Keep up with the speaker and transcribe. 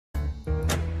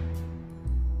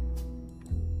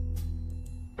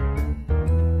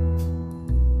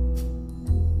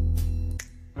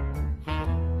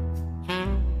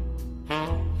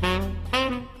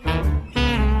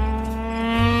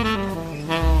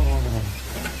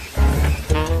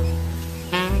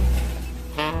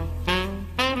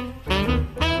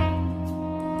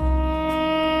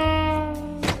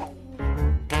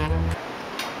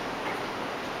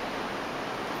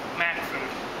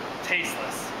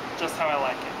just how I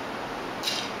like it.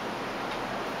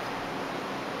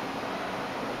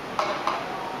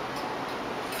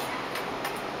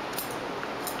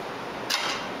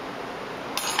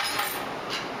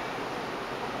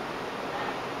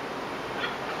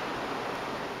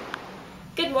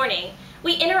 Good morning.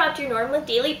 We interrupt your normal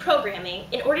daily programming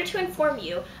in order to inform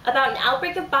you about an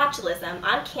outbreak of botulism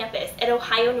on campus at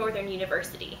Ohio Northern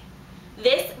University.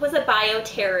 This was a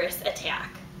bioterrorist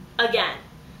attack. Again,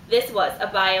 this was a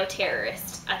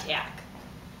bioterrorist attack.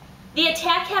 The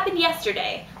attack happened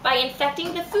yesterday by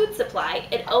infecting the food supply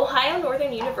at Ohio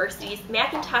Northern University's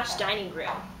Macintosh dining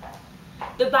room.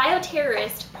 The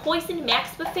bioterrorist poisoned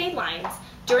Mac's buffet lines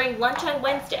during lunch on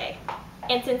Wednesday,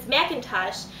 and since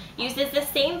Macintosh uses the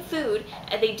same food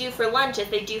as they do for lunch as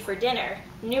they do for dinner,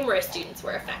 numerous students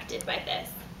were affected by this.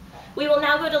 We will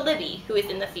now go to Libby, who is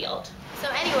in the field. So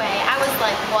anyway, I was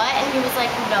like, what? And he was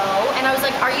like, no. And I was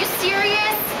like, are you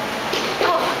serious?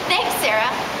 Oh, thanks, Sarah.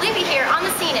 Libby here on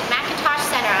the scene at Macintosh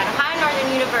Center at Ohio Northern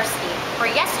University, where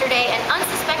yesterday an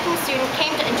unsuspecting student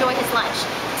came to enjoy his lunch.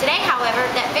 Today, however,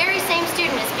 that very same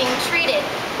student is being treated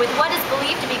with what is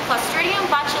believed to be Clostridium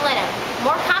botulinum,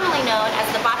 more commonly known as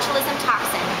the botulism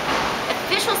toxin.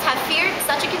 Officials have feared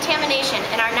such a contamination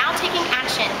and are now taking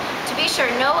action to be sure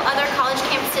no other college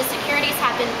campuses' securities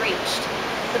have been breached.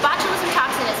 The botulism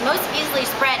toxin is most easily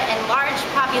spread in large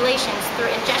populations through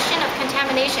ingestion of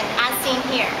contamination as seen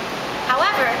here.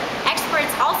 However, experts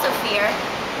also fear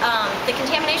the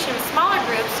contamination of smaller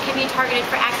groups can be targeted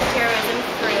for acts of terrorism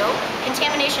through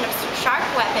contamination of sharp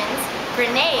weapons,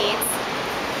 grenades,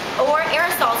 or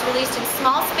aerosols released in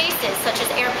small spaces such as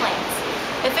airplanes.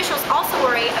 Officials also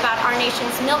worry about our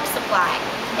nation's milk supply.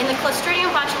 In the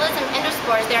Clostridium botulism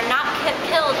endospores, they are not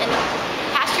killed in the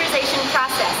pasteurization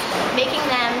process, making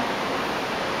them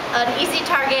an easy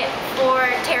target for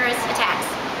terrorist attacks.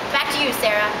 Back to you,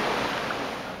 Sarah.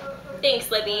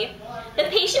 Thanks, Libby. The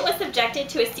patient was subjected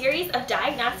to a series of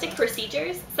diagnostic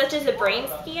procedures, such as a brain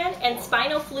scan and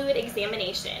spinal fluid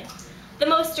examination. The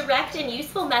most direct and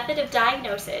useful method of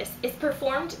diagnosis is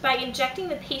performed by injecting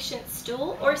the patient's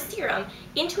stool or serum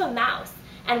into a mouse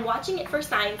and watching it for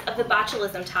signs of the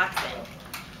botulism toxin.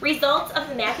 Results of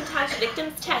the Macintosh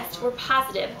victim's test were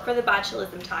positive for the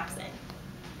botulism toxin.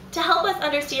 To help us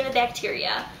understand the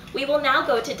bacteria, we will now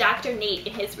go to Dr. Nate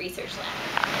in his research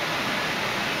lab.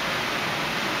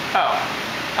 Oh,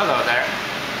 hello there.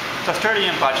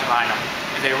 Clostridium botulinum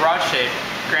is a rod-shaped,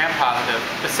 gram-positive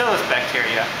bacillus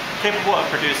bacteria capable of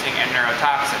producing a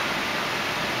neurotoxin.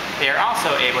 They are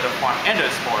also able to form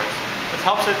endospores, which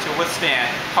helps it to withstand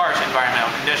harsh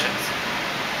environmental conditions.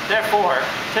 Therefore,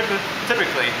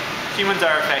 typically, humans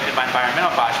are affected by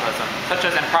environmental botulism, such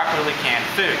as improperly canned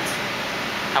foods.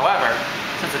 However,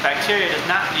 since the bacteria does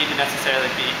not need to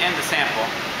necessarily be in the sample,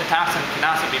 the toxin can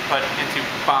also be put into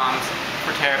bombs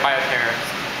for bioterrorist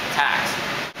attacks.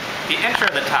 The entry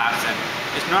of the toxin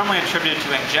is normally attributed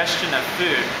to ingestion of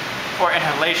food or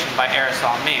inhalation by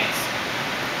aerosol means.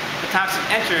 The toxin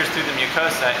enters through the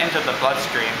mucosa into the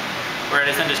bloodstream, where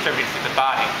it is then distributed through the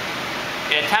body.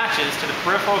 It attaches to the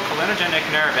peripheral cholinergic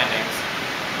nerve endings,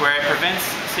 where it prevents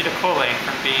acetylcholine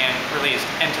from being released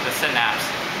into the synapse.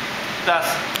 Thus,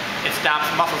 it stops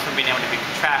muscles from being able to be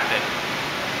contracted.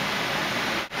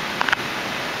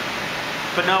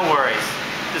 But no worries,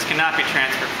 this cannot be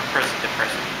transferred from person to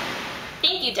person.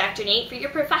 Thank you, Dr. Nate, for your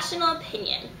professional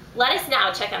opinion. Let us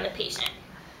now check on the patient.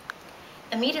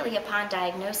 Immediately upon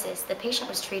diagnosis, the patient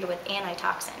was treated with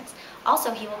antitoxins.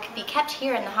 Also, he will be kept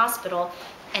here in the hospital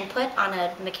and put on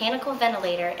a mechanical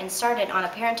ventilator and started on a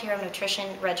parenteral nutrition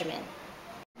regimen.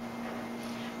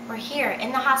 We're here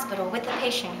in the hospital with the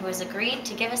patient who has agreed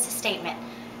to give us a statement.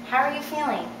 How are you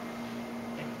feeling?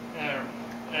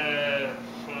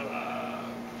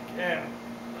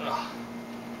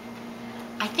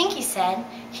 I think he said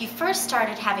he first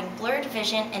started having blurred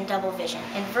vision and double vision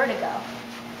and vertigo.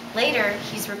 Later,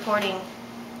 he's reporting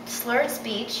slurred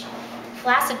speech,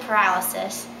 flaccid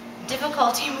paralysis,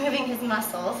 difficulty moving his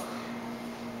muscles,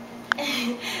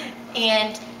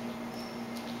 and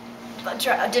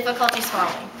difficulty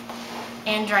swallowing,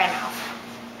 and dry mouth.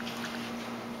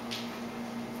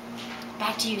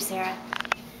 Back to you, Sarah.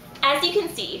 As you can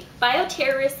see,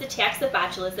 bioterrorist attacks of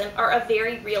botulism are a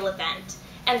very real event,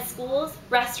 and schools,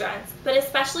 restaurants, but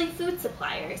especially food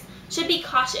suppliers, should be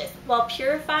cautious while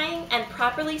purifying and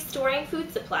properly storing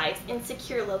food supplies in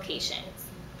secure locations.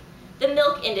 The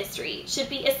milk industry should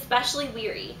be especially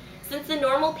wary, since the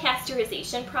normal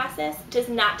pasteurization process does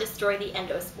not destroy the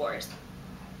endospores.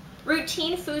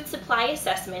 Routine food supply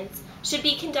assessments should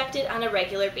be conducted on a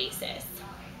regular basis.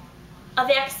 A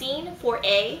vaccine for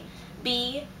A,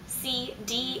 B, C,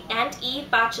 D, and E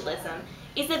botulism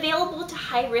is available to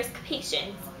high-risk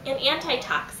patients, and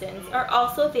antitoxins are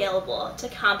also available to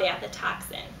combat the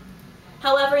toxin.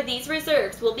 However, these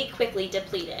reserves will be quickly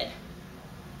depleted.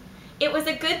 It was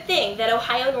a good thing that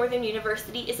Ohio Northern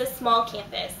University is a small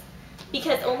campus,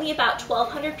 because only about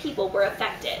 1,200 people were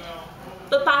affected.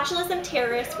 But botulism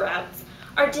terrorist routes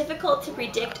are difficult to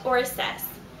predict or assess,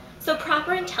 so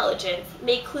proper intelligence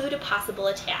may clue to possible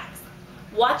attacks.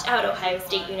 Watch out, Ohio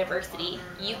State University,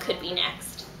 you could be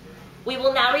next. We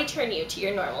will now return you to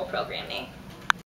your normal programming.